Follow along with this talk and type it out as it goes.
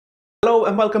Hello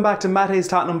and welcome back to Matte's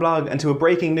Tottenham blog and to a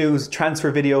breaking news transfer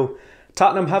video.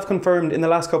 Tottenham have confirmed in the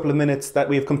last couple of minutes that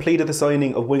we have completed the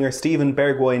signing of winger Steven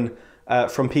Bergwijn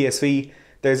from PSV.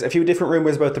 There's a few different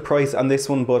rumours about the price on this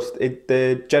one, but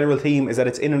the general theme is that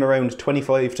it's in and around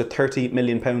 25 to 30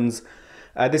 million pounds.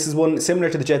 This is one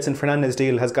similar to the Jedson Fernandez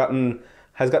deal, has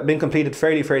been completed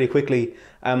fairly quickly.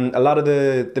 A lot of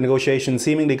the negotiations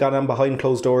seemingly got on behind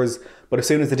closed doors, but as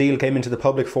soon as the deal came into the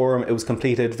public forum, it was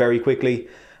completed very quickly.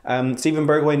 Steven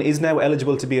Bergwijn is now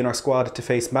eligible to be in our squad to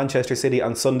face Manchester City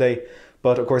on Sunday,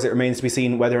 but of course it remains to be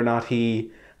seen whether or not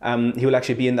he will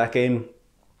actually be in that game.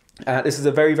 This is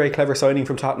a very clever signing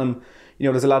from Tottenham. You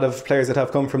know, there's a lot of players that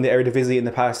have come from the Eredivisie in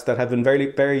the past that have been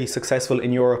very successful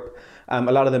in Europe. A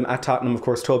lot of them at Tottenham, of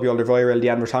course, Toby Alderweireld,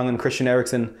 Jan Vertonghen, Christian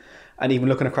Eriksen, and even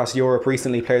looking across Europe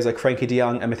recently, players like Frankie de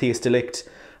Jong and Matthias de Ligt.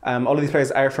 All of these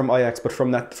players are from Ajax, but from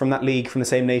that league, from the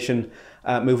same nation,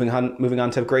 moving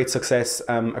on to have great success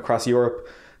across Europe.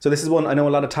 So this is one I know a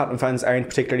lot of Tottenham fans aren't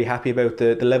particularly happy about.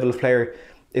 The level of player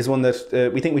is one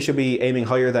that we think we should be aiming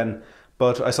higher than.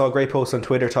 But I saw a great post on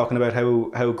Twitter talking about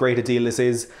how great a deal this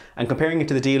is and comparing it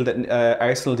to the deal that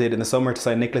Arsenal did in the summer to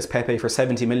sign Nicolas Pepe for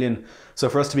 70 million. So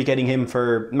for us to be getting him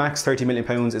for max 30 million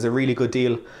pounds is a really good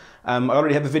deal. I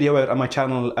already have a video out on my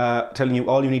channel telling you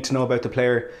all you need to know about the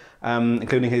player,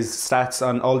 including his stats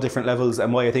on all different levels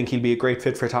and why I think he'll be a great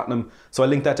fit for Tottenham. So I'll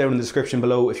link that down in the description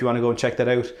below if you want to go and check that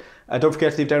out. Don't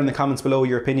forget to leave down in the comments below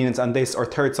your opinions on this, our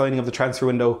third signing of the transfer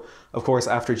window, of course,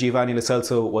 after Giovanni Lo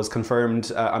Celso was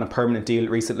confirmed on a permanent deal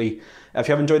recently. If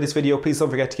you have enjoyed this video, please don't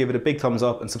forget to give it a big thumbs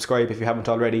up and subscribe if you haven't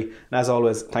already. And as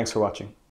always, thanks for watching.